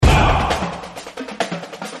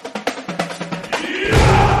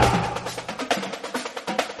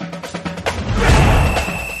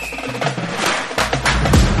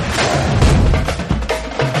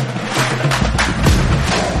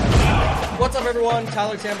up, everyone?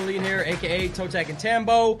 Tyler Tamboline here, aka Totek and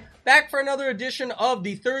Tambo, back for another edition of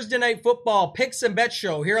the Thursday Night Football Picks and Bet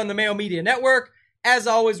Show here on the Mayo Media Network. As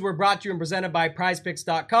always, we're brought to you and presented by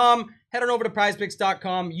PrizePicks.com. Head on over to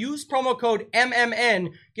PrizePicks.com, use promo code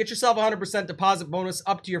MMN, get yourself a 100% deposit bonus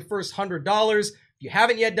up to your first $100. If you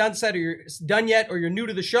haven't yet done or you're new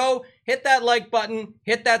to the show, hit that like button,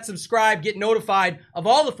 hit that subscribe, get notified of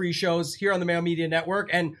all the free shows here on the Mayo Media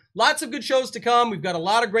Network, and lots of good shows to come. We've got a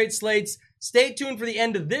lot of great slates. Stay tuned for the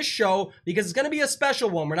end of this show because it's going to be a special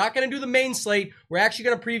one. We're not going to do the main slate. We're actually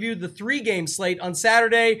going to preview the 3-game slate on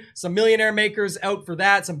Saturday. Some millionaire makers out for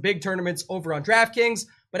that, some big tournaments over on DraftKings.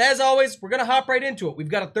 But as always, we're going to hop right into it. We've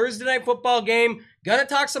got a Thursday night football game. Going to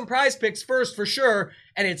talk some prize picks first for sure.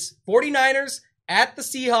 And it's 49ers at the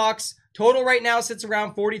Seahawks. Total right now sits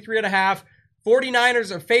around 43.5. 49ers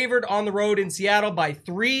are favored on the road in Seattle by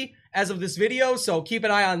 3 as of this video. So keep an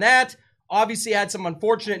eye on that. Obviously had some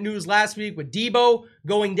unfortunate news last week with Debo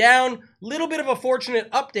going down. Little bit of a fortunate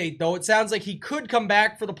update though. It sounds like he could come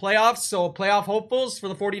back for the playoffs. So playoff hopefuls for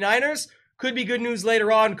the 49ers. Could be good news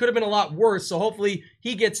later on. Could have been a lot worse. So hopefully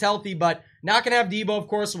he gets healthy, but not going to have Debo, of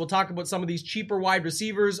course. So we'll talk about some of these cheaper wide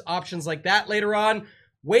receivers, options like that later on.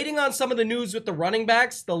 Waiting on some of the news with the running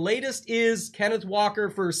backs. The latest is Kenneth Walker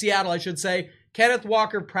for Seattle, I should say. Kenneth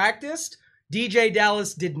Walker practiced. DJ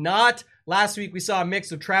Dallas did not. Last week we saw a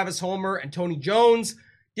mix of Travis Homer and Tony Jones.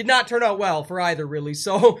 Did not turn out well for either, really.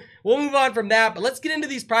 So we'll move on from that. But let's get into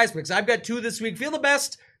these prize picks. I've got 2 this week. Feel the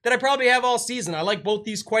best that I probably have all season. I like both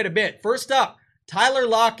these quite a bit. First up, Tyler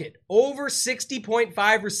Lockett, over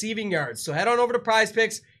 60.5 receiving yards. So head on over to Prize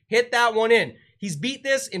Picks, hit that one in. He's beat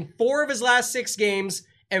this in 4 of his last 6 games,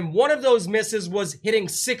 and one of those misses was hitting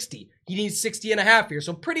 60. He needs 60.5 here.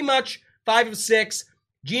 So pretty much 5 of 6.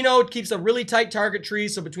 Geno keeps a really tight target tree,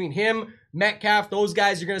 so between him, Metcalf, those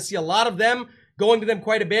guys, you're going to see a lot of them going to them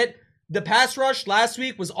quite a bit. The pass rush last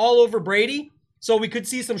week was all over Brady, so we could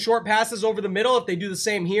see some short passes over the middle if they do the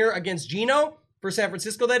same here against Geno, for San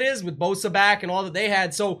Francisco that is, with Bosa back and all that they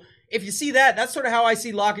had. So if you see that, that's sort of how I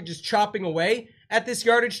see Lockett just chopping away at this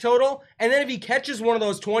yardage total. And then if he catches one of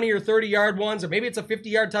those 20 or 30-yard ones, or maybe it's a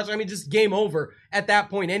 50-yard touchdown, I mean, just game over at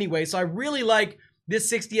that point anyway. So I really like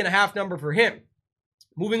this 60.5 number for him.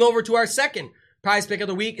 Moving over to our second prize pick of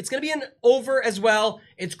the week. It's going to be an over as well.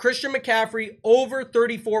 It's Christian McCaffrey, over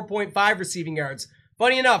 34.5 receiving yards.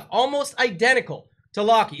 Funny enough, almost identical to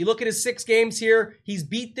Lockett. You look at his 6 games here. He's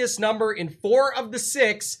beat this number in 4 of the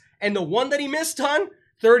 6, and the one that he missed on,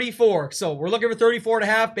 34. So we're looking for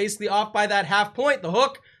 34.5, basically off by that half point, the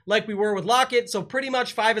hook, like we were with Lockett. So pretty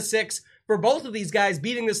much 5 of 6 for both of these guys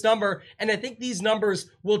beating this number, and I think these numbers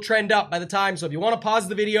will trend up by the time. So if you want to pause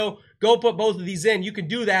the video, go put both of these in. You can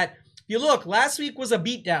do that. If you look, last week was a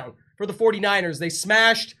beatdown for the 49ers. They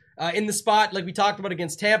smashed in the spot like we talked about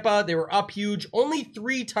against Tampa. They were up huge. Only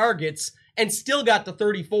 3 targets and still got the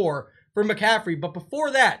 34 for McCaffrey. But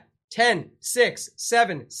before that, 10, 6,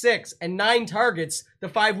 7, 6, and 9 targets the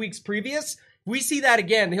 5 weeks previous. We see that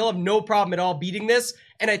again, he'll have no problem at all beating this.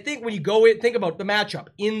 And I think when you go in, think about the matchup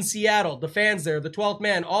in Seattle, the fans there, the 12th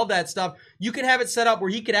man, all that stuff, you can have it set up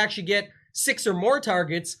where he could actually get 6 or more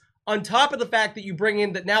targets on top of the fact that you bring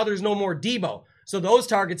in that now there's no more Debo. So those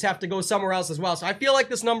targets have to go somewhere else as well. So I feel like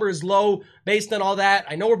this number is low based on all that.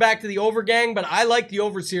 I know we're back to the over gang, but I like the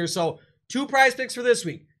overs here. So 2 prize picks for this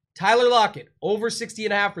week. Tyler Lockett, over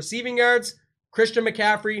 60.5 receiving yards. Christian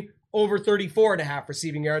McCaffrey, over 34.5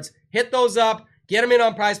 receiving yards. Hit those up. Get them in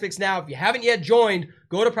on Prize Picks now. If you haven't yet joined,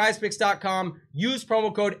 go to PrizePicks.com. Use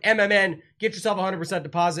promo code MMN. Get yourself a 100%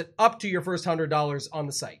 deposit up to your first $100 on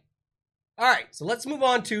the site. All right, so let's move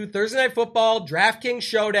on to Thursday Night Football, DraftKings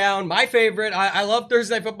Showdown, my favorite. I love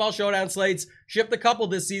Thursday Night Football Showdown slates. Shipped a couple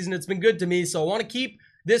this season. It's been good to me, so I want to keep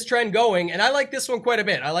this trend going, and I like this one quite a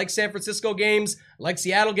bit. I like San Francisco games, I like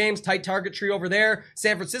Seattle games, tight target tree over there.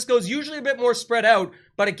 San Francisco's usually a bit more spread out,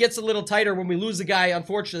 but it gets a little tighter when we lose a guy,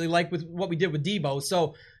 unfortunately, like with what we did with Debo.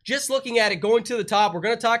 So just looking at it, going to the top, we're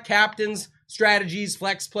going to talk captains, strategies,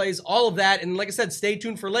 flex plays, all of that. And like I said, stay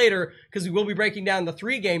tuned for later because we will be breaking down the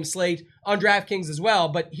 3-game slate on DraftKings as well.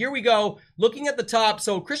 But here we go. Looking at the top,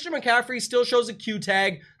 so Christian McCaffrey still shows a Q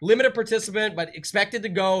tag, limited participant, but expected to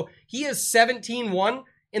go. He is 17-1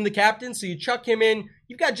 in the captain, so you chuck him in.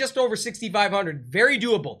 You've got just over 6,500. Very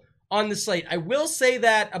doable on the slate. I will say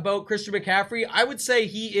that about Christian McCaffrey. I would say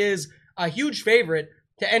he is a huge favorite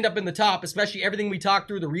to end up in the top, especially everything we talked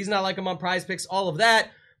through, the reason I like him on Prize Picks, all of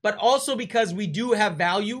that. But also because we do have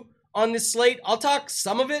value on this slate. I'll talk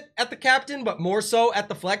some of it at the captain, but more so at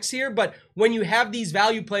the flex here. But when you have these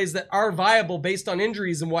value plays that are viable based on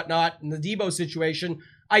injuries and whatnot in the Debo situation,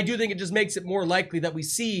 I do think it just makes it more likely that we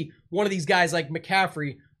see one of these guys like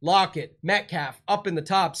McCaffrey Lockett, Metcalf up in the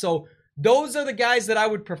top. So those are the guys that I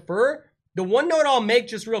would prefer. The one note I'll make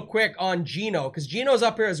just real quick on Geno, because Geno's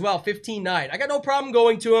up here as well, 15-9. I got no problem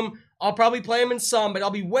going to him. I'll probably play him in some, but I'll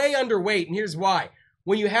be way underweight, and here's why.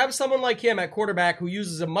 When you have someone like him at quarterback who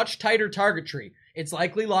uses a much tighter target tree, it's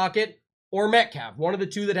likely Lockett or Metcalf. One of the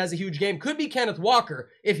two that has a huge game. Could be Kenneth Walker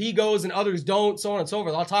if he goes and others don't, so on and so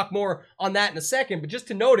forth. I'll talk more on that in a second, but just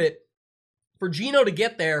to note it, for Geno to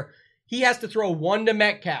get there, he has to throw one to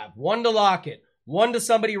Metcalf, one to Lockett, one to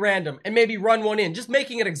somebody random, and maybe run one in. Just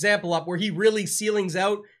making an example up where he really ceilings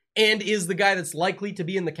out and is the guy that's likely to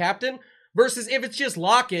be in the captain, versus if it's just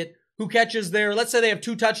Lockett who catches their, let's say they have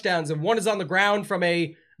 2 touchdowns and one is on the ground from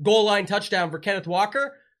a goal line touchdown for Kenneth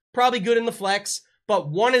Walker, probably good in the flex, but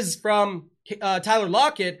one is from Tyler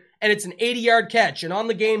Lockett, and it's an 80-yard catch. And on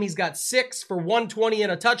the game, he's got 6 for 120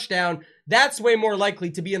 and a touchdown. That's way more likely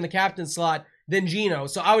to be in the captain slot than Geno.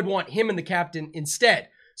 So I would want him in the captain instead.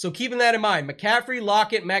 So keeping that in mind, McCaffrey,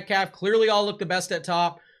 Lockett, Metcalf clearly all look the best at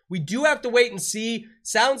top. We do have to wait and see.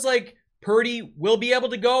 Sounds like Purdy will be able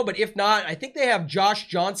to go, but if not, I think they have Josh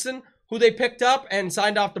Johnson, who they picked up and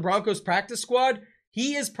signed off the Broncos practice squad.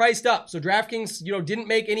 He is priced up. So DraftKings, didn't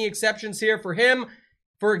make any exceptions here for him.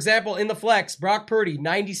 For example, in the flex, Brock Purdy,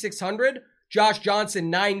 9,600, Josh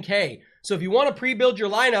Johnson, 9K. So if you want to pre-build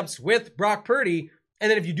your lineups with Brock Purdy, and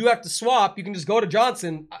then if you do have to swap, you can just go to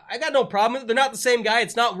Johnson. I got no problem with it. They're not the same guy.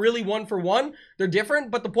 It's not really one for one. They're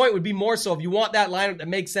different, but the point would be more so if you want that lineup that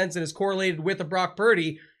makes sense and is correlated with a Brock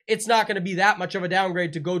Purdy, it's not going to be that much of a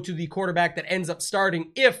downgrade to go to the quarterback that ends up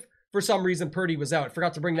starting if for some reason Purdy was out. I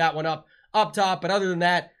forgot to bring that one up top, but other than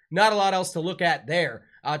that, not a lot else to look at there.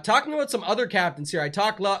 Talking about some other captains here, I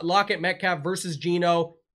talked Lockett, Metcalf versus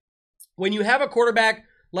Geno. When you have a quarterback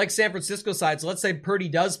like San Francisco side, so let's say Purdy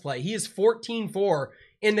does play, he is 14-4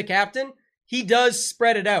 in the captain. He does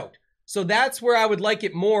spread it out. So that's where I would like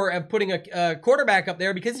it more of putting a quarterback up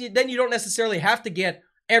there, because then you don't necessarily have to get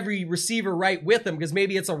every receiver right with him, because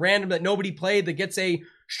maybe it's a random that nobody played that gets a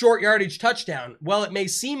short yardage touchdown. Well, it may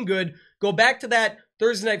seem good. Go back to that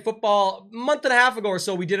Thursday Night Football a month and a half ago or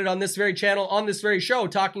so. We did it on this very channel, on this very show,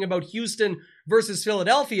 talking about Houston versus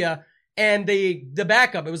Philadelphia, and the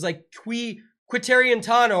backup. It was like Quitarian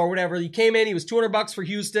Tano or whatever. He came in, he was $200 for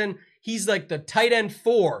Houston. He's like the tight end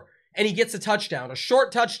 4, and he gets a touchdown, a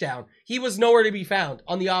short touchdown. He was nowhere to be found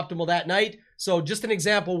on the optimal that night. So just an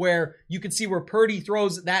example where you can see where Purdy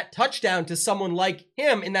throws that touchdown to someone like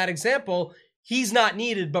him in that example. He's not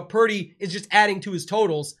needed, but Purdy is just adding to his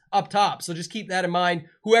totals up top. So just keep that in mind.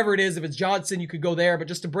 Whoever it is, if it's Johnson, you could go there. But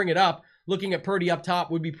just to bring it up, looking at Purdy up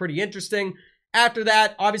top would be pretty interesting. After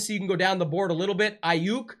that, obviously you can go down the board a little bit.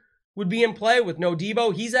 Ayuk would be in play with no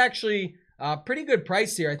Debo. He's actually a pretty good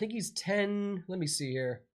price here. I think he's 10. Let me see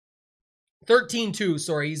here. 13-2.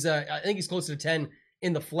 Sorry, I think he's closer to 10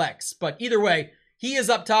 in the flex. But either way, he is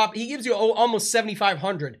up top. He gives you almost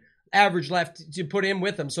 7,500 average left to put in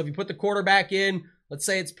with him. So if you put the quarterback in, let's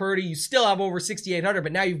say it's Purdy, you still have over 6,800,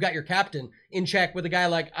 but now you've got your captain in check with a guy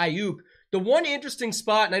like Ayuk. The one interesting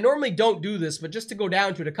spot, and I normally don't do this, but just to go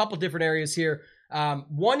down to it, a couple different areas here.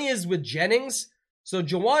 One is with Jennings. So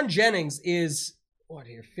Jawan Jennings is,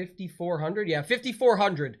 5,400? Yeah,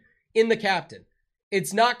 5,400 in the captain.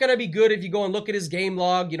 It's not going to be good if you go and look at his game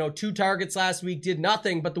log. 2 targets last week, did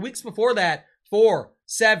nothing. But the weeks before that, 4,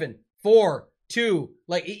 7, 4, 2.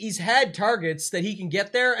 Like, he's had targets that he can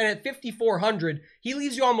get there. And at 5,400, he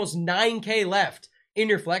leaves you almost 9K left in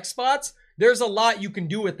your flex spots. There's a lot you can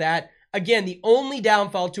do with that. Again, the only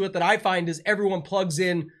downfall to it that I find is everyone plugs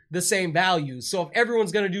in the same values. So if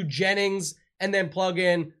everyone's going to do Jennings and then plug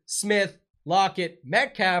in Smith, Lockett,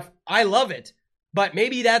 Metcalf, I love it. But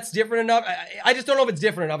maybe that's different enough. I just don't know if it's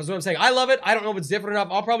different enough is what I'm saying. I love it. I don't know if it's different enough.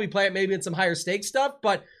 I'll probably play it maybe in some higher stake stuff.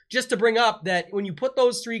 But just to bring up that when you put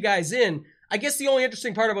those 3 guys in, I guess the only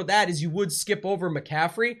interesting part about that is you would skip over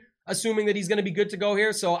McCaffrey, assuming that he's going to be good to go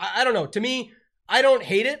here. So I don't know. To me, I don't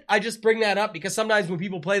hate it. I just bring that up because sometimes when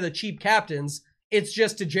people play the cheap captains, it's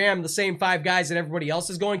just to jam the same 5 guys that everybody else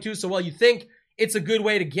is going to. So while you think it's a good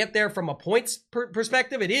way to get there from a points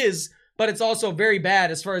perspective, it is. But it's also very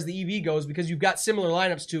bad as far as the EV goes because you've got similar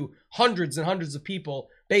lineups to hundreds and hundreds of people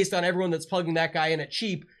based on everyone that's plugging that guy in at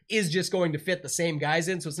cheap is just going to fit the same guys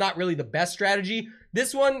in. So it's not really the best strategy.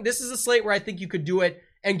 This is a slate where I think you could do it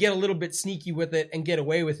and get a little bit sneaky with it and get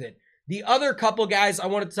away with it. The other couple guys I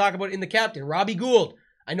wanted to talk about in the captain, Robbie Gould.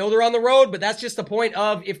 I know they're on the road, but that's just the point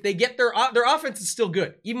of if they get their offense is still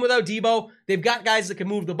good. Even without Debo, they've got guys that can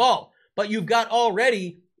move the ball. But you've got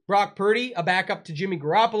already Brock Purdy, a backup to Jimmy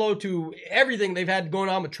Garoppolo, to everything they've had going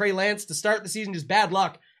on with Trey Lance to start the season, just bad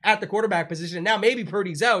luck at the quarterback position. And now maybe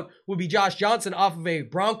Purdy's out, would be Josh Johnson off of a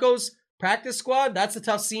Broncos practice squad. That's a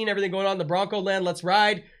tough scene, everything going on in the Bronco land. Let's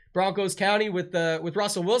ride Broncos County with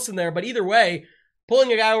Russell Wilson there. But either way,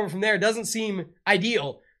 pulling a guy over from there doesn't seem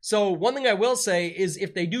ideal. So one thing I will say is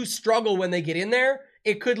if they do struggle when they get in there,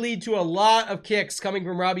 it could lead to a lot of kicks coming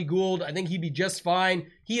from Robbie Gould. I think he'd be just fine.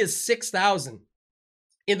 He is 6,000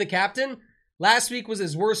 in the captain. Last week was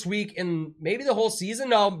his worst week in maybe the whole season.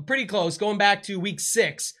 No, pretty close, going back to week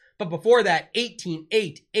 6. But before that, 18,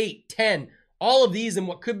 8, 8, 10. All of these in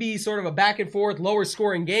what could be sort of a back and forth, lower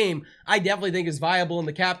scoring game, I definitely think is viable in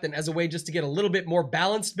the captain as a way just to get a little bit more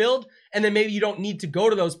balanced build. And then maybe you don't need to go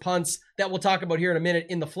to those punts that we'll talk about here in a minute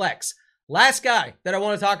in the flex. Last guy that I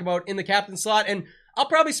want to talk about in the captain slot, and I'll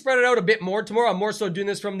probably spread it out a bit more tomorrow. I'm more so doing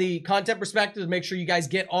this from the content perspective to make sure you guys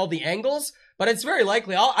get all the angles. But it's very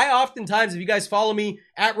likely. I oftentimes, if you guys follow me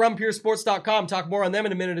at runpuresports.com, talk more on them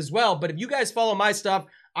in a minute as well. But if you guys follow my stuff,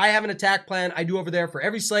 I have an attack plan I do over there for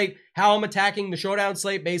every slate, how I'm attacking the showdown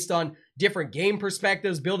slate based on different game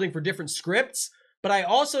perspectives, building for different scripts. But I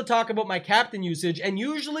also talk about my captain usage, and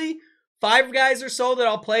usually 5 guys or so that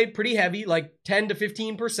I'll play pretty heavy, like 10 to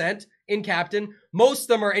 15% in captain. Most of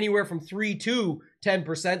them are anywhere from 3 to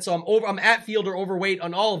 10%. So I'm at field or overweight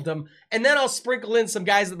on all of them. And then I'll sprinkle in some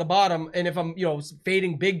guys at the bottom. And if I'm,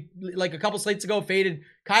 fading big, like a couple slates ago, faded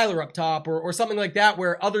Kyler up top or something like that,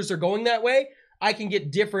 where others are going that way, I can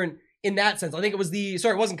get different in that sense. I think it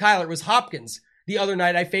wasn't Kyler, it was Hopkins. The other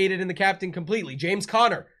night I faded in the captain completely. James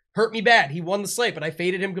Conner hurt me bad. He won the slate, but I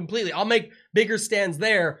faded him completely. I'll make bigger stands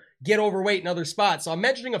there, get overweight in other spots. So I'm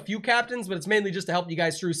mentioning a few captains, but it's mainly just to help you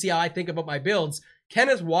guys through, see how I think about my builds.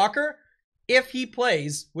 Kenneth Walker, if he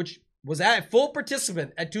plays, which was at full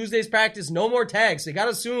participant at Tuesday's practice, no more tags. So you got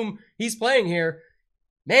to assume he's playing here.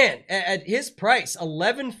 Man, at his price,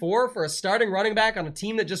 11-4 for a starting running back on a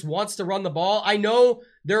team that just wants to run the ball. I know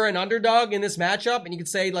they're an underdog in this matchup, and you could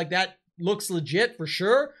say like that looks legit for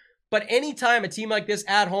sure. But anytime a team like this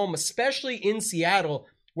at home, especially in Seattle,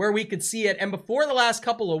 where we could see it, and before the last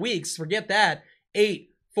couple of weeks, forget that,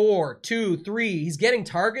 8, 4, 2, 3, he's getting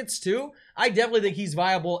targets too. I definitely think he's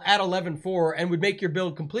viable at 11-4 and would make your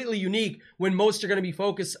build completely unique when most are going to be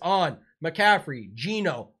focused on McCaffrey,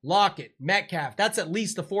 Geno, Lockett, Metcalf. That's at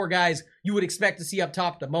least the 4 guys you would expect to see up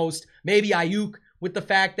top the most. Maybe Ayuk with the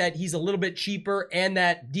fact that he's a little bit cheaper and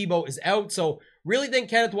that Debo is out. So really think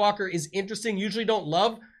Kenneth Walker is interesting. Usually don't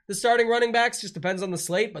love the starting running backs, just depends on the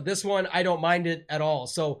slate. But this one, I don't mind it at all.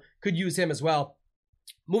 So could use him as well.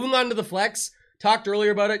 Moving on to the flex. Talked earlier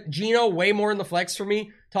about it. Geno, way more in the flex for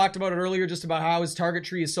me. Talked about it earlier just about how his target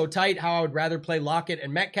tree is so tight, how I would rather play Lockett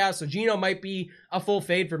and Metcalf. So Geno might be a full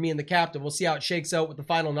fade for me in the captain. We'll see how it shakes out with the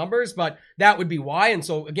final numbers, but that would be why. And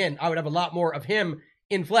so again, I would have a lot more of him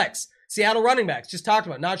in flex. Seattle running backs, just talked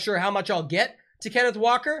about. Not sure how much I'll get to Kenneth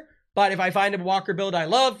Walker, but if I find a Walker build I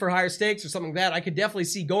love for higher stakes or something like that, I could definitely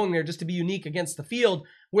see going there just to be unique against the field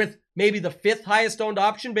with maybe the 5th highest owned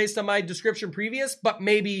option based on my description previous, but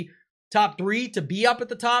maybe top 3 to be up at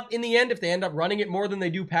the top in the end if they end up running it more than they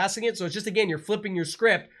do passing it. So it's just, again, you're flipping your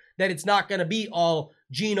script that it's not going to be all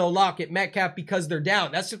Geno, Lockett, Metcalf because they're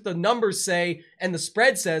down. That's what the numbers say and the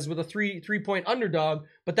spread says with a 3-point underdog,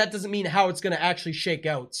 but that doesn't mean how it's going to actually shake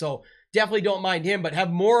out. So definitely don't mind him, but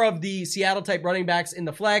have more of the Seattle type running backs in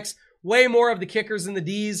the flex, way more of the kickers and the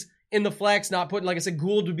Ds in the flex, not putting, like I said,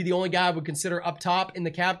 Gould would be the only guy I would consider up top in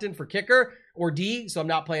the captain for kicker or D, so I'm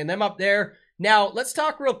not playing them up there. Now, let's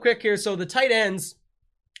talk real quick here. So the tight ends,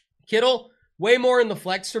 Kittle, way more in the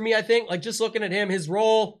flex for me, I think. Like just looking at him, his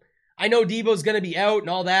role, I know Debo's going to be out and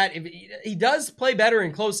all that. If he does play better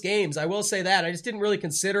in close games, I will say that. I just didn't really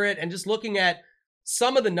consider it. And just looking at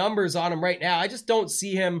some of the numbers on him right now, I just don't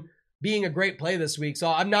see him being a great play this week.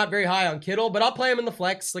 So I'm not very high on Kittle, but I'll play him in the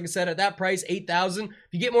flex. Like I said, at that price, 8,000. If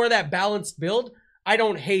you get more of that balanced build, I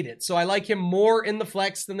don't hate it. So I like him more in the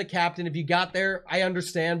flex than the captain. If you got there, I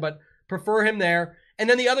understand, but prefer him there. And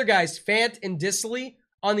then the other guys, Fant and Dissly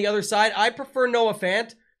on the other side. I prefer Noah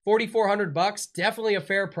Fant, $4,400. Definitely a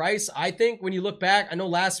fair price, I think. When you look back, I know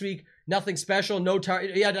last week, nothing special. No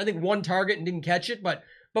target. Yeah, I think 1 target and didn't catch it. But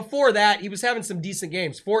before that, he was having some decent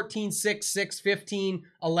games. 14, 6, 6, 15,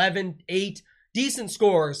 11, 8. Decent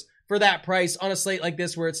scores for that price on a slate like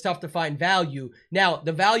this where it's tough to find value. Now,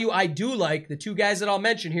 the value I do like, the 2 guys that I'll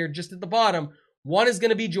mention here just at the bottom, one is going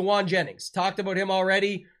to be Juwan Jennings. Talked about him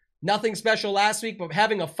already. Nothing special last week, but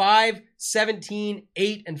having a 5, 17,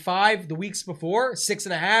 8, and 5 the weeks before,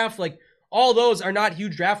 6.5, like all those are not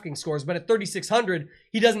huge DraftKings scores, but at 3,600,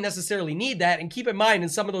 he doesn't necessarily need that. And keep in mind, in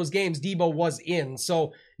some of those games, Debo was in.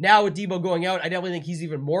 So now with Debo going out, I definitely think he's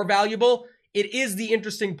even more valuable. It is the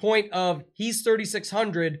interesting point of he's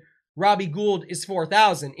 3,600, Robbie Gould is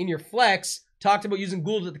 4,000. In your flex, talked about using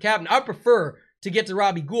Gould at the captain. I prefer to get to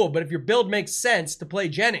Robbie Gould. But if your build makes sense to play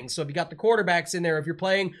Jennings, so if you got the quarterbacks in there, if you're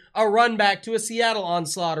playing a run back to a Seattle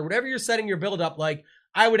onslaught or whatever you're setting your build up like,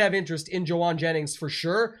 I would have interest in Jauan Jennings for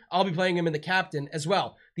sure. I'll be playing him in the captain as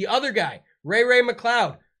well. The other guy, Ray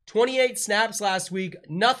McLeod, 28 snaps last week,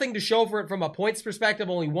 nothing to show for it from a points perspective,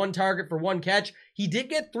 only 1 target for 1 catch. He did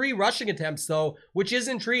get 3 rushing attempts though, which is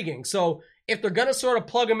intriguing. So if they're going to sort of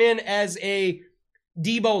plug him in as a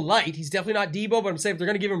Debo light, he's definitely not Debo, but I'm saying if they're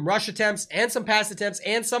going to give him rush attempts and some pass attempts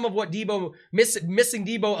and some of what Debo missing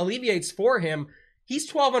Debo alleviates for him,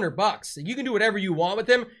 he's $1,200. You can do whatever you want with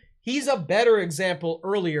him. He's a better example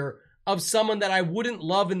earlier of someone that I wouldn't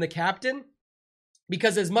love in the captain,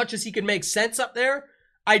 because as much as he can make sense up there,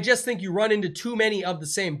 I just think you run into too many of the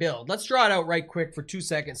same build. Let's draw it out right quick for 2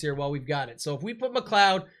 seconds here while we've got it. So if we put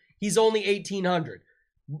McLeod, he's only 1,800.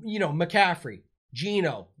 You know, McCaffrey,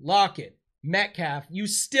 Geno, Lockett, Metcalf, you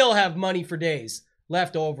still have money for days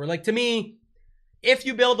left over. Like, to me, if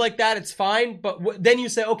you build like that, it's fine. But then you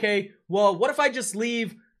say, okay, well, what if I just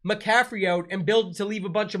leave McCaffrey out and build to leave a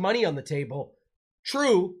bunch of money on the table?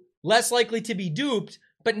 True, less likely to be duped,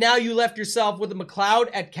 but now you left yourself with a McLeod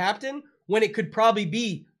at captain when it could probably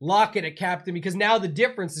be Lockett at captain, because now the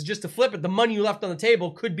difference is just to flip it. The money you left on the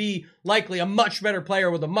table could be likely a much better player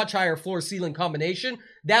with a much higher floor ceiling combination.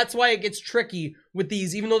 That's why it gets tricky with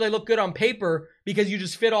these, even though they look good on paper, because you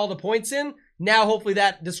just fit all the points in. Now, hopefully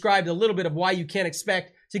that described a little bit of why you can't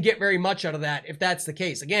expect to get very much out of that if that's the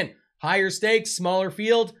case. Again, higher stakes, smaller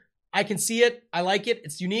field. I can see it. I like it.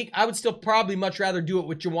 It's unique. I would still probably much rather do it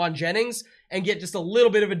with Jauan Jennings and get just a little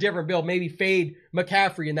bit of a different build. Maybe fade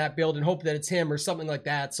McCaffrey in that build and hope that it's him or something like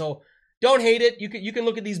that. So don't hate it. You can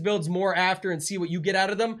look at these builds more after and see what you get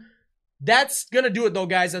out of them. That's going to do it though,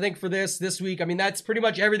 guys, I think for this week. I mean, that's pretty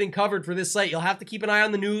much everything covered for this site. You'll have to keep an eye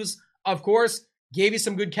on the news, of course. Gave you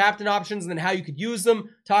some good captain options and then how you could use them.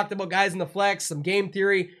 Talked about guys in the flex, some game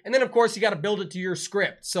theory. And then, of course, you got to build it to your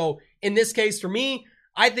script. So in this case, for me,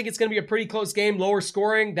 I think it's going to be a pretty close game, lower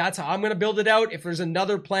scoring. That's how I'm going to build it out. If there's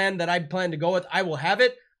another plan that I plan to go with, I will have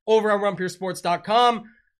it over on runpuresports.com.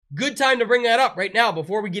 Good time to bring that up right now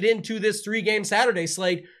before we get into this 3-game Saturday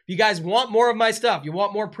slate. If you guys want more of my stuff, you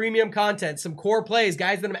want more premium content, some core plays,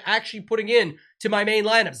 guys that I'm actually putting in to my main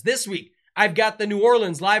lineups. This week, I've got the New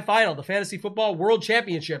Orleans live final, the Fantasy Football World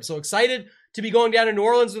Championship. So excited to be going down to New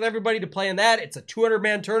Orleans with everybody to play in that. It's a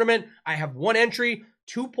 200-man tournament. I have one entry.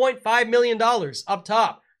 $2.5 million up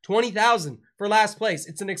top, $20,000 for last place.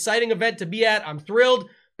 It's an exciting event to be at. I'm thrilled,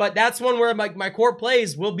 but that's one where my core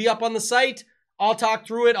plays will be up on the site. I'll talk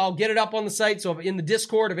through it. I'll get it up on the site. So if in the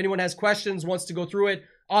Discord, if anyone has questions, wants to go through it,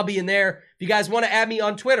 I'll be in there. If you guys want to add me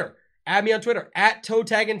on Twitter at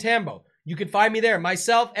ToeTagAndTambo. You can find me there.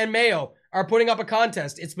 Myself and Mayo are putting up a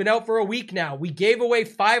contest. It's been out for a week now. We gave away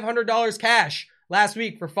 $500 cash last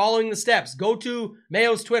week for following the steps. Go to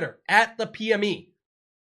Mayo's Twitter at the PME.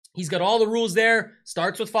 He's got all the rules there.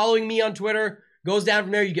 Starts with following me on Twitter. Goes down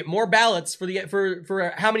from there. You get more ballots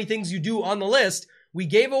for how many things you do on the list. We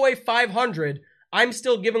gave away 500. I'm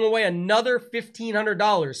still giving away another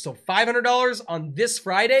 $1,500. So $500 on this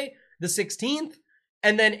Friday, the 16th.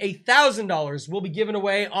 And then $1,000 will be given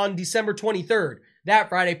away on December 23rd. That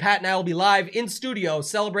Friday, Pat and I will be live in studio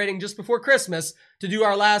celebrating just before Christmas to do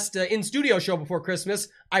our last in-studio show before Christmas.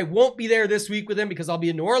 I won't be there this week with him because I'll be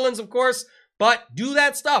in New Orleans, of course. But do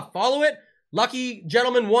that stuff. Follow it. Lucky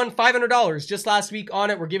gentleman won $500 just last week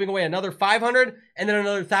on it. We're giving away another $500 and then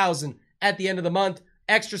another $1,000 at the end of the month.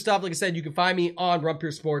 Extra stuff, like I said, you can find me on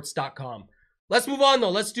runpuresports.com. Let's move on,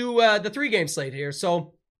 though. Let's do the 3-game slate here.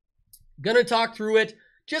 So, gonna talk through it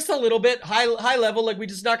just a little bit, high level. Like, we're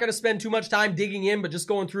just not gonna spend too much time digging in, but just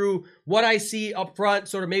going through what I see up front,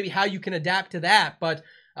 sort of maybe how you can adapt to that. But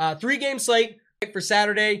 3-game slate for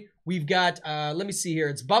Saturday. We've got, let me see here.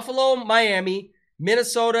 It's Buffalo, Miami,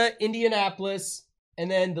 Minnesota, Indianapolis, and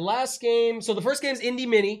then the last game. So the first game is Indy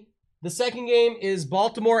Mini. The second game is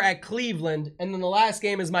Baltimore at Cleveland. And then the last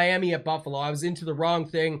game is Miami at Buffalo. I was into the wrong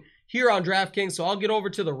thing here on DraftKings, so I'll get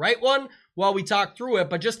over to the right one while we talk through it.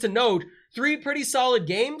 But just to note, 3 pretty solid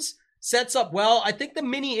games. Sets up well. I think the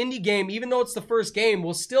Mini Indy game, even though it's the first game,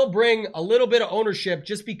 will still bring a little bit of ownership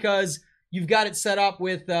just because you've got it set up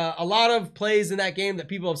with a lot of plays in that game that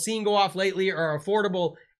people have seen go off lately or are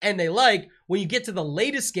affordable and they like. When you get to the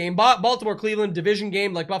latest game, Baltimore-Cleveland division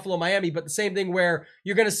game like Buffalo-Miami, but the same thing where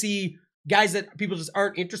you're going to see guys that people just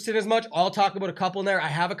aren't interested in as much. I'll talk about a couple in there. I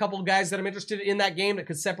have a couple of guys that I'm interested in that game that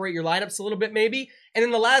could separate your lineups a little bit maybe. And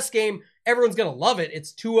in the last game, everyone's going to love it.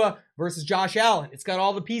 It's Tua versus Josh Allen. It's got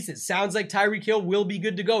all the pieces. Sounds like Tyreek Hill will be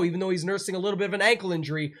good to go, even though he's nursing a little bit of an ankle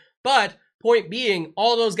injury. But point being,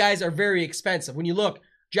 all those guys are very expensive. When you look,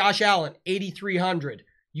 Josh Allen, $8,300.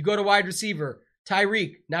 You go to wide receiver,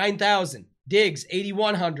 Tyreek, 9,000. Diggs,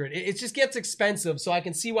 8,100. It just gets expensive, so I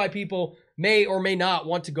can see why people may or may not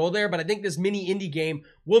want to go there, but I think this mini indie game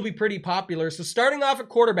will be pretty popular. So starting off at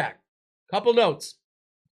quarterback, couple notes.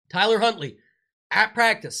 Tyler Huntley at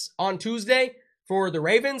practice on Tuesday for the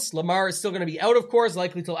Ravens. Lamar is still going to be out, of course,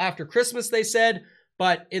 likely till after Christmas, they said,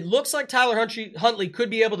 but it looks like Tyler Huntley could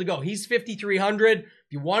be able to go. He's 5,300. If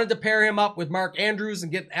you wanted to pair him up with Mark Andrews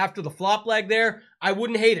and get after the flop leg there, I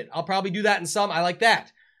wouldn't hate it. I'll probably do that in some. I like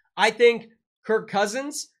that. I think Kirk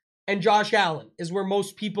Cousins and Josh Allen is where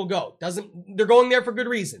most people go. They're going there for good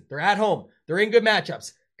reason. They're at home. They're in good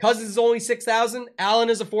matchups. Cousins is only 6,000. Allen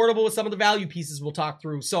is affordable with some of the value pieces we'll talk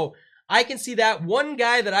through. So I can see that. One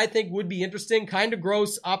guy that I think would be interesting, kind of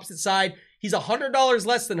gross, opposite side. He's $100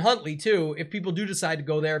 less than Huntley too, if people do decide to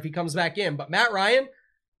go there, if he comes back in. But Matt Ryan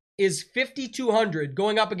is 5,200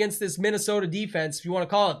 going up against this Minnesota defense, if you want to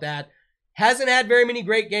call it that. Hasn't had very many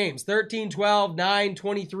great games, 13, 12, 9,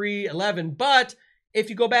 23, 11. But if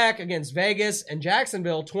you go back against Vegas and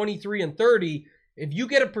Jacksonville, 23 and 30, if you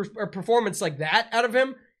get a performance like that out of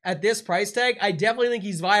him at this price tag, I definitely think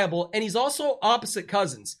he's viable. And he's also opposite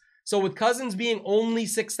Cousins. So with Cousins being only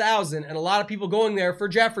 6,000 and a lot of people going there for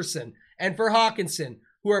Jefferson and for Hawkinson,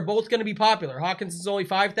 who are both going to be popular. Hawkinson's only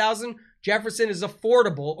 5,000. Jefferson is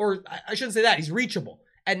affordable, or I shouldn't say that, he's reachable.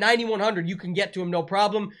 At 9,100, you can get to him no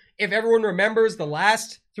problem. If everyone remembers, the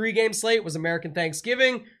last 3-game slate was American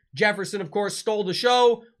Thanksgiving. Jefferson, of course, stole the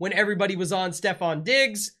show when everybody was on Stephon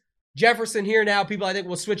Diggs. Jefferson here now, people I think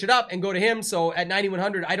will switch it up and go to him. So at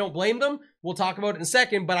 9,100, I don't blame them. We'll talk about it in a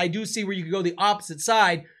second, but I do see where you could go the opposite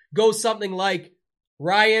side. Go something like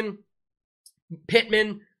Ryan,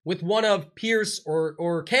 Pittman, with one of Pierce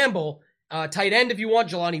or Campbell, tight end if you want,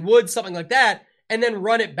 Jelani Woods, something like that, and then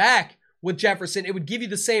run it back with Jefferson. It would give you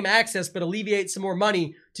the same access, but alleviate some more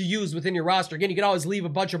money to use within your roster. Again, you can always leave a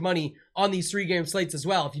bunch of money on these 3-game slates as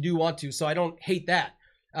well if you do want to, so I don't hate that.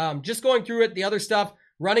 Just going through it, the other stuff,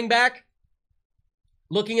 running back,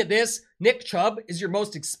 looking at this, Nick Chubb is your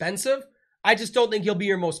most expensive. I just don't think he'll be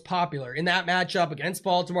your most popular in that matchup against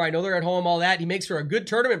Baltimore. I know they're at home, all that. He makes for a good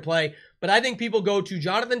tournament play, but I think people go to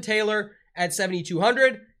Jonathan Taylor at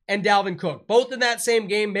 7,200 and Dalvin Cook, both in that same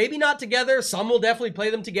game, maybe not together. Some will definitely play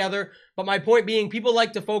them together, but my point being, people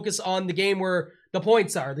like to focus on the game where the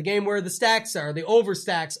points are, the game where the stacks are, the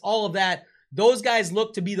overstacks, all of that. Those guys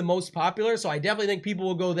look to be the most popular, so I definitely think people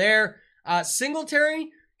will go there. Singletary,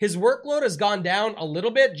 his workload has gone down a little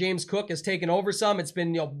bit. James Cook has taken over some. It's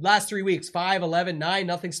been, last 3 weeks, 5, 11, 9,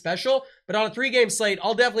 nothing special. But on a 3-game slate,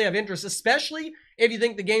 I'll definitely have interest, especially if you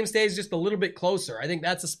think the game stays just a little bit closer. I think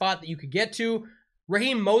that's a spot that you could get to.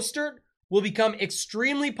 Raheem Mostert will become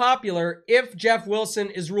extremely popular if Jeff Wilson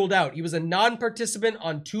is ruled out. He was a non-participant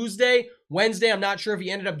on Tuesday. Wednesday, I'm not sure if he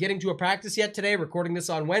ended up getting to a practice yet today, recording this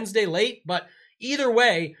on Wednesday late. But either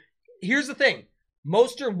way, here's the thing.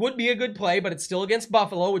 Mostert would be a good play, but it's still against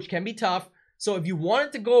Buffalo, which can be tough. So if you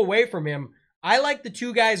wanted to go away from him, I like the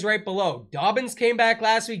 2 guys right below. Dobbins came back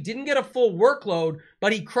last week, didn't get a full workload,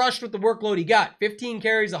 but he crushed with the workload he got. 15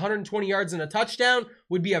 carries, 120 yards, and a touchdown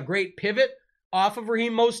would be a great pivot off of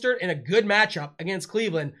Raheem Mostert in a good matchup against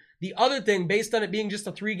Cleveland. The other thing, based on it being just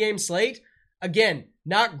a 3-game slate, again,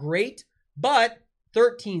 not great, but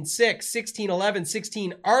 13, 6, 16, 11,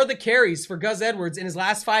 16 are the carries for Gus Edwards in his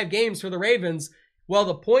last 5 games for the Ravens. Well,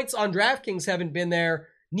 the points on DraftKings haven't been there.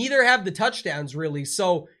 Neither have the touchdowns, really.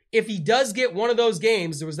 So if he does get one of those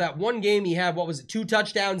games, there was that one game he had, 2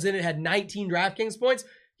 touchdowns in it, had 19 DraftKings points.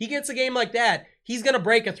 He gets a game like that, he's going to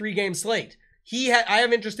break a 3-game slate. I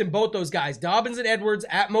have interest in both those guys. Dobbins and Edwards,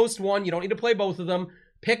 at most 1. You don't need to play both of them.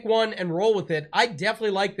 Pick one and roll with it. I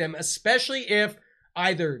definitely like them, especially if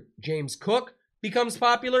either James Cook becomes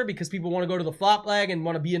popular because people want to go to the flop leg and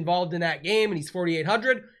want to be involved in that game and he's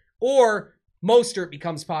 4,800, or Mostert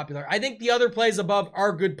becomes popular. I think the other plays above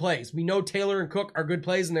are good plays. We know Taylor and Cook are good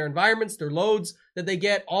plays in their environments, their loads that they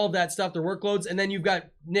get, all of that stuff, their workloads. And then you've got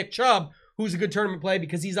Nick Chubb, who's a good tournament play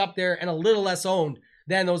because he's up there and a little less owned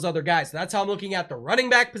than those other guys. So that's how I'm looking at the running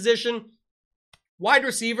back position. Wide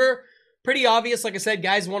receiver, pretty obvious. Like I said,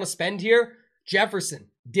 guys want to spend here. Jefferson,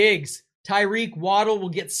 Diggs, Tyreek, Waddle will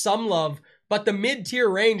get some love, but the mid-tier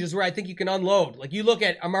range is where I think you can unload. Like you look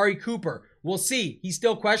at Amari Cooper, we'll see. He's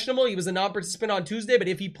still questionable. He was a non-participant on Tuesday, but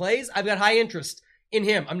if he plays, I've got high interest in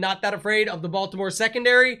him. I'm not that afraid of the Baltimore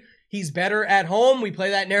secondary. He's better at home. We play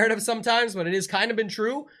that narrative sometimes, but it has kind of been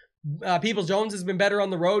true. Peoples-Jones has been better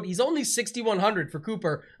on the road. He's only 6,100 for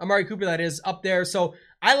Cooper. Amari Cooper, that is, up there. So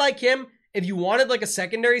I like him. If you wanted like a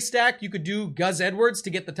secondary stack, you could do Gus Edwards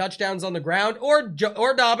to get the touchdowns on the ground, or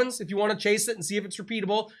Dobbins if you want to chase it and see if it's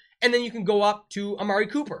repeatable. And then you can go up to Amari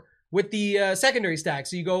Cooper. with the secondary stack.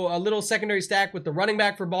 So you go a little secondary stack with the running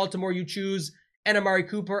back for Baltimore you choose and Amari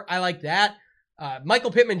Cooper. I like that.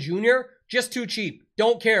 Michael Pittman Jr., just too cheap.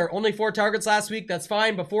 Don't care. Only 4 targets last week. That's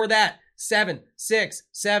fine. Before that, 7, 6,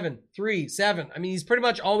 7, 3, 7. I mean, he's pretty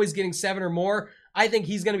much always getting 7 or more. I think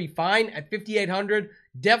he's going to be fine at 5,800.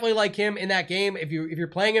 Definitely like him in that game. If you're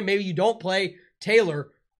playing him, maybe you don't play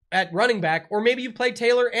Taylor at running back, or maybe you play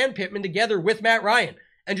Taylor and Pittman together with Matt Ryan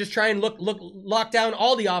and just try and lock down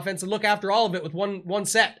all the offense and look after all of it with one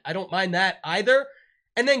set. I don't mind that either.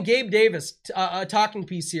 And then Gabe Davis, a talking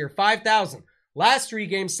piece here, 5,000. Last 3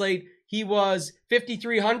 game slate, he was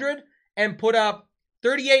 5,300 and put up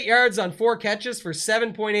 38 yards on 4 catches for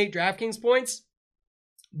 7.8 DraftKings points.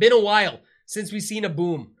 Been a while since we've seen a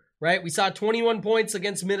boom, right? We saw 21 points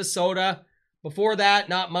against Minnesota. Before that,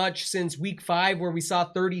 not much since week 5 where we saw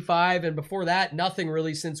 35. And before that, nothing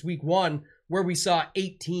really since week 1 where we saw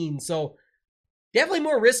 18. So definitely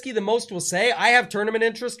more risky than most will say. I have tournament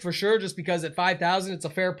interest for sure, just because at 5,000, it's a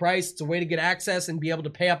fair price. It's a way to get access and be able to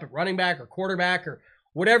pay up at running back or quarterback or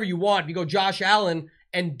whatever you want. If you go Josh Allen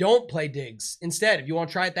and don't play Diggs instead, if you want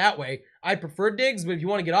to try it that way, I prefer Diggs, but if you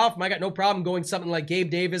want to get off him, I got no problem going something like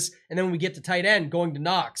Gabe Davis, and then when we get to tight end, going to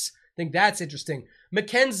Knox. I think that's interesting.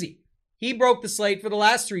 McKenzie, he broke the slate for the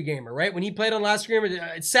last 3 gamer, right? When he played on last 3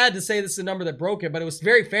 gamer, it's sad to say this is a number that broke it, but it was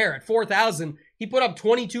very fair. At 4,000, he put up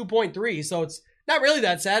 22.3, so it's not really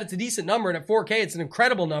that sad. It's a decent number, and at 4K, it's an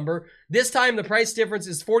incredible number. This time, the price difference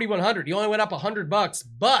is 4,100. He only went up $100,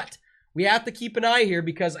 but we have to keep an eye here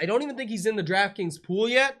because I don't even think he's in the DraftKings pool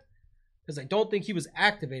yet, because I don't think he was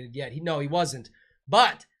activated yet. No, he wasn't.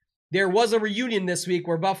 But there was a reunion this week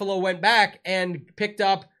where Buffalo went back and picked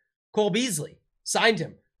up Cole Beasley, signed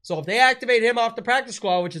him. So if they activate him off the practice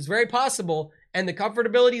squad, which is very possible, and the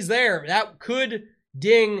comfortability's there, that could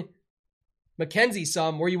ding McKenzie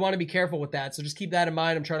some, where you want to be careful with that. So just keep that in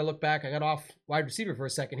mind. I'm trying to look back. I got off wide receiver for a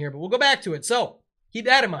second here, but we'll go back to it. So keep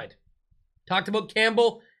that in mind. Talked about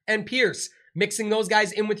Campbell and Pierce, mixing those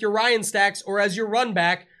guys in with your Ryan stacks or as your run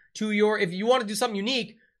back to your, if you want to do something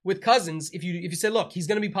unique with Cousins, if you say, look, he's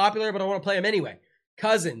going to be popular, but I want to play him anyway.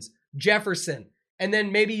 Cousins, Jefferson, and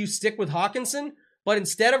then maybe you stick with Hawkinson, but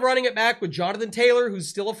instead of running it back with Jonathan Taylor, who's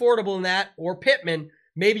still affordable in that, or Pittman,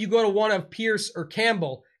 maybe you go to one of Pierce or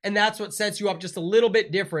Campbell, and that's what sets you up just a little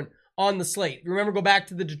bit different on the slate. Remember, go back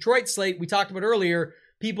to the Detroit slate we talked about earlier.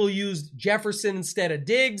 People used Jefferson instead of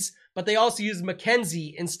Diggs, but they also used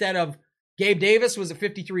McKenzie instead of Gabe Davis was at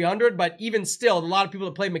 5,300, but even still, a lot of people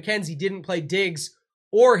that played McKenzie didn't play Diggs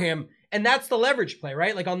or him, and that's the leverage play,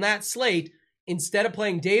 right? Like on that slate, instead of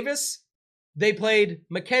playing Davis, they played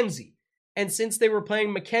McKenzie. And since they were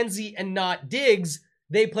playing McKenzie and not Diggs,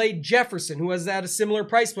 they played Jefferson, who was at a similar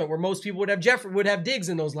price point where most people would have Diggs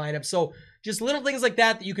in those lineups. So just little things like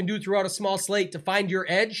that you can do throughout a small slate to find your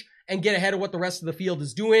edge and get ahead of what the rest of the field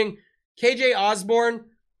is doing. KJ Osborne,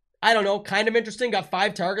 I don't know, kind of interesting. Got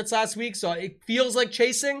 5 targets last week, so it feels like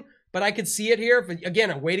chasing, but I could see it here. If,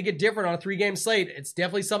 again, a way to get different on a 3-game slate. It's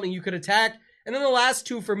definitely something you could attack. And then the last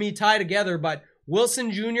 2 for me tie together, but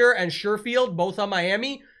Wilson Jr. and Sherfield, both on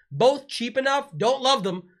Miami, both cheap enough. Don't love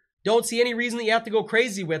them. Don't see any reason that you have to go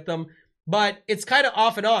crazy with them, but it's kind of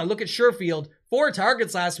off and on. Look at Sherfield. 4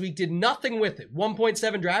 targets last week, did nothing with it. 1.7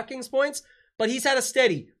 DraftKings points, but he's had a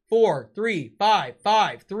steady 4, 3, 5,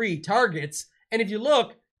 5, 3 targets. And if you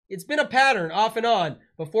look, it's been a pattern off and on.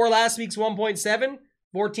 Before last week's 1.7,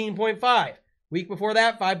 14.5. Week before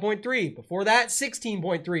that, 5.3. Before that,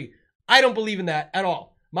 16.3. I don't believe in that at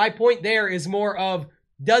all. My point there is more of,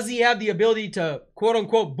 does he have the ability to quote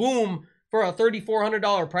unquote boom for a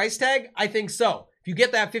 $3,400 price tag? I think so. If you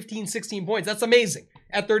get that 15, 16 points, that's amazing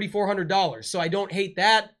at $3,400. So I don't hate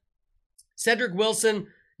that. Cedric Wilson,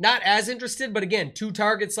 not as interested, but again, 2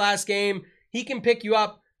 targets last game. He can pick you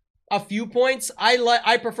up a few points.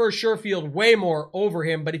 I prefer Sherfield way more over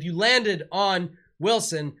him, but if you landed on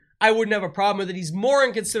Wilson, I wouldn't have a problem with it. He's more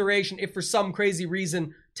in consideration if for some crazy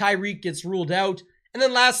reason Tyreek gets ruled out. And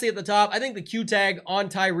then lastly at the top, I think the Q tag on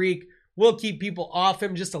Tyreek will keep people off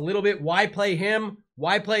him just a little bit. Why play him?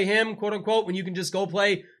 Why play him, quote unquote, when you can just go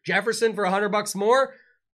play Jefferson for $100 more?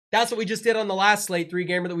 That's what we just did on the last slate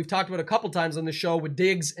 3-gamer that we've talked about a couple times on the show with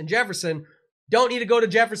Diggs and Jefferson. Don't need to go to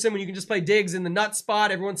Jefferson when you can just play Diggs in the nut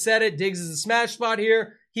spot. Everyone said it. Diggs is a smash spot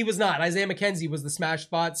here. He was not. Isaiah McKenzie was the smash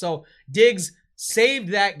spot. So Diggs saved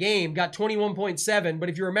that game, got 21.7. But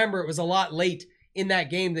if you remember, it was a lot late in that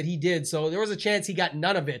game that he did. So there was a chance he got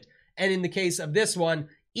none of it. And in the case of this one,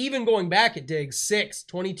 even going back at Diggs, 6,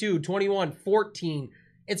 22, 21, 14,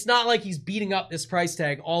 it's not like he's beating up this price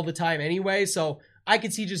tag all the time anyway. So I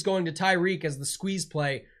could see just going to Tyreek as the squeeze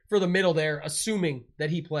play for the middle there, assuming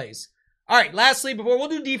that he plays. All right, lastly, before we'll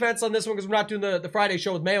do defense on this one because we're not doing the Friday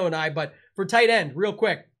show with Mayo and I, but for tight end, real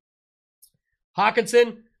quick.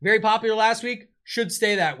 Hockenson, very popular last week, should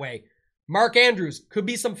stay that way. Mark Andrews, could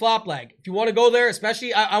be some flop lag. If you want to go there,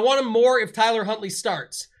 especially, I want him more if Tyler Huntley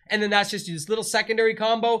starts. And then that's just this little secondary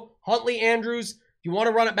combo. Huntley, Andrews. If you want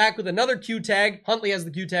to run it back with another Q tag, Huntley has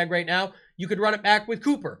the Q tag right now, you could run it back with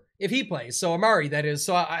Cooper if he plays. So Amari, that is.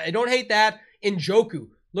 So I don't hate that. Njoku,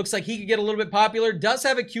 looks like he could get a little bit popular. Does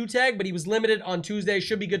have a Q tag, but he was limited on Tuesday.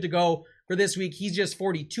 Should be good to go for this week. He's just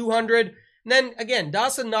 4,200. And then again,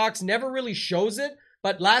 Dawson Knox never really shows it,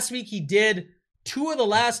 but last week he did 2 of the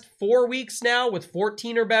last 4 weeks now with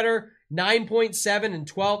 14 or better, 9.7 and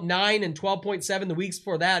 12, 9 and 12.7 the weeks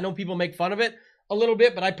before that. I know people make fun of it a little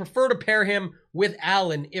bit, but I prefer to pair him with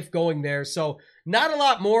Allen if going there. So not a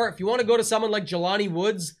lot more. If you want to go to someone like Jelani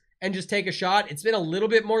Woods and just take a shot, it's been a little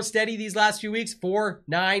bit more steady these last few weeks, 4,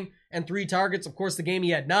 9, and 3 targets. Of course, the game he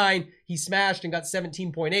had 9, he smashed and got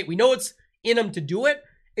 17.8. We know it's in him to do it.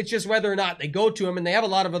 It's just whether or not they go to him, and they have a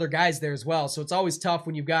lot of other guys there as well. So it's always tough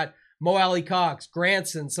when you've got Mo Alley Cox,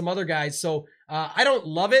 Granson, some other guys. So I don't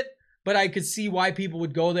love it, but I could see why people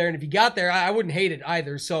would go there. And if you got there, I wouldn't hate it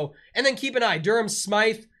either. So, and then keep an eye. Durham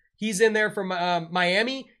Smythe, he's in there from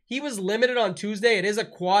Miami. He was limited on Tuesday. It is a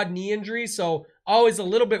quad knee injury, so always a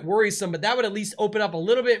little bit worrisome, but that would at least open up a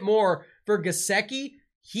little bit more for Gesicki.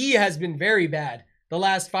 He has been very bad the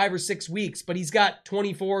last 5 or 6 weeks, but he's got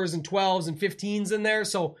 24s and 12s and 15s in there,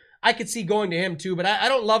 so I could see going to him too, but I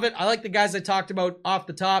don't love it. I like the guys I talked about off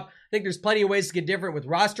the top. I think there's plenty of ways to get different with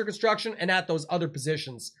roster construction and at those other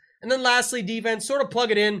positions. And then lastly, defense, sort of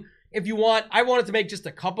plug it in if you want. I wanted to make just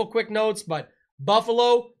a couple quick notes, but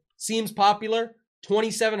Buffalo seems popular.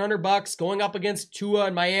 $2,700 going up against Tua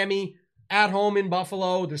in Miami at home in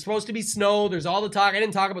Buffalo. There's supposed to be snow. There's all the talk. I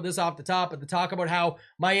didn't talk about this off the top, but the talk about how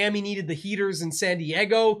Miami needed the heaters in San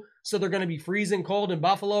Diego. So they're going to be freezing cold in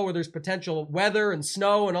Buffalo where there's potential weather and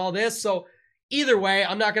snow and all this. So either way,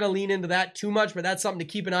 I'm not going to lean into that too much, but that's something to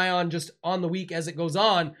keep an eye on just on the week as it goes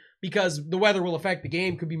on, because the weather will affect the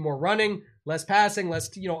game. Could be more running, less passing, less,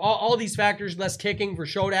 all these factors, less kicking for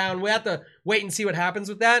showdown. We have to wait and see what happens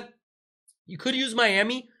with that. You could use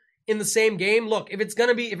Miami in the same game. Look, if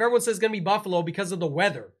everyone says it's going to be Buffalo because of the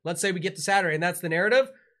weather, let's say we get to Saturday and that's the narrative,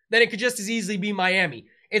 then it could just as easily be Miami.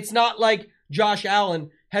 It's not like Josh Allen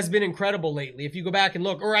has been incredible lately. If you go back and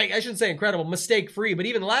look, or I shouldn't say incredible, mistake-free, but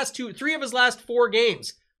even the last 3 of his last 4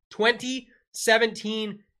 games, 20,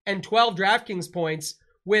 17, and 12 DraftKings points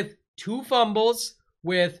with 2 fumbles,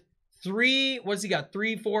 with 3, what's he got?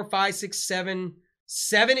 3, 4, 5, 6, 7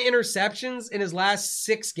 interceptions in his last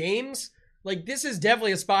 6 games. Like, this is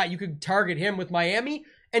definitely a spot you could target him with Miami.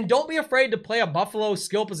 And don't be afraid to play a Buffalo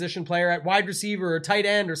skill position player at wide receiver or tight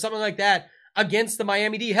end or something like that against the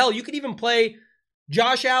Miami D. Hell, you could even play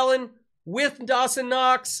Josh Allen with Dawson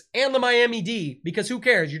Knox and the Miami D, because who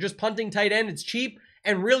cares? You're just punting tight end. It's cheap.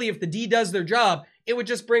 And really, if the D does their job, it would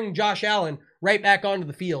just bring Josh Allen right back onto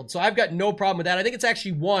the field. So I've got no problem with that. I think it's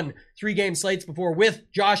actually won 3-game slates before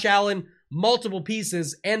with Josh Allen, multiple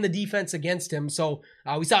pieces, and the defense against him. So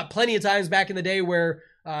we saw it plenty of times back in the day where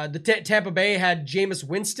the Tampa Bay had Jameis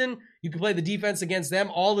Winston. You could play the defense against them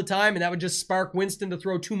all the time, and that would just spark Winston to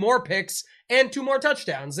throw 2 more picks and 2 more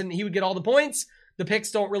touchdowns, and he would get all the points. The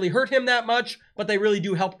picks don't really hurt him that much, but they really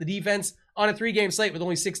do help the defense. On a 3-game slate with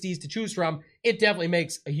only 6 Ds to choose from, it definitely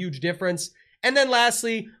makes a huge difference. And then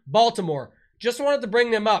lastly, Baltimore. Just wanted to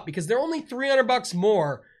bring them up because they're only $300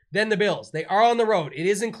 more than the Bills. They are on the road. It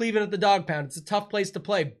is in Cleveland at the Dog Pound. It's a tough place to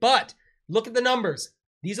play, but look at the numbers.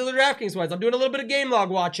 These are the DraftKings ones. I'm doing a little bit of game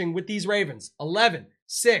log watching with these Ravens. 11,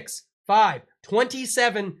 6, 5,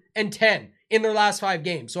 27, and 10 in their last 5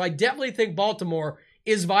 games. So I definitely think Baltimore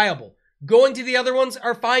is viable. Going to the other ones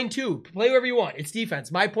are fine too. Play whoever you want. It's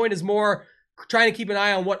defense. My point is more trying to keep an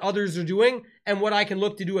eye on what others are doing and what I can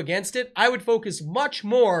look to do against it. I would focus much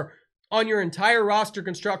more on your entire roster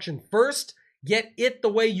construction first, get it the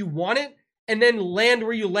way you want it, and then land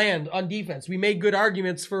where you land on defense. We made good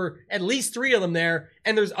arguments for at least 3 of them there,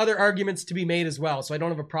 and there's other arguments to be made as well, so I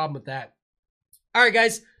don't have a problem with that. All right,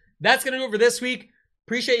 guys, that's going to do it for this week.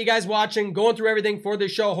 Appreciate you guys watching, going through everything for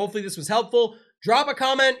this show. Hopefully this was helpful. Drop a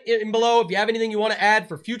comment in below if you have anything you want to add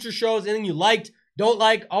for future shows, anything you liked, don't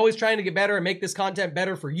like, always trying to get better and make this content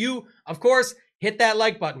better for you. Of course, hit that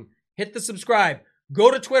like button, hit the subscribe, go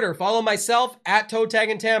to Twitter, follow myself at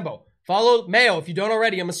ToeTagAndTambo. Follow Mayo if you don't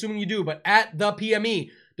already, I'm assuming you do, but at the PME.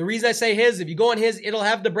 The reason I say his, if you go on his, it'll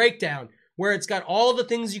have the breakdown where it's got all the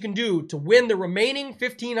things you can do to win the remaining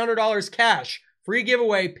 $1,500 cash, free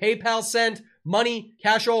giveaway, PayPal sent, money,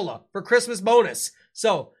 cashola for Christmas bonus.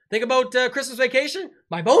 So think about Christmas vacation,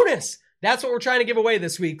 my bonus. That's what we're trying to give away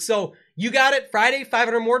this week. So you got it. Friday,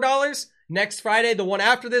 $500 more. Next Friday, the one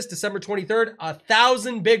after this, December 23rd,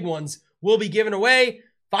 1,000 big ones will be given away.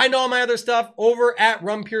 Find all my other stuff over at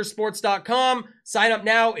runpuresports.com. Sign up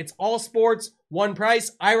now. It's all sports, one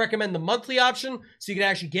price. I recommend the monthly option so you can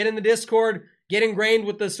actually get in the Discord, get ingrained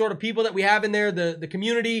with the sort of people that we have in there, the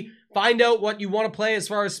community. Find out what you want to play as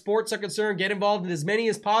far as sports are concerned. Get involved in as many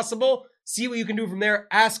as possible. See what you can do from there.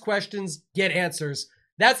 Ask questions, get answers.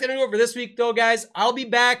 That's going to do it for this week, though, guys. I'll be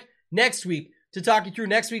back next week to talk you through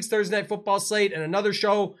next week's Thursday Night Football slate and another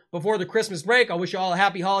show before the Christmas break. I wish you all a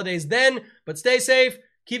happy holidays then, but stay safe.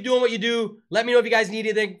 Keep doing what you do. Let me know if you guys need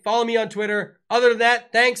anything. Follow me on Twitter. Other than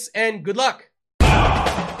that, thanks and good luck.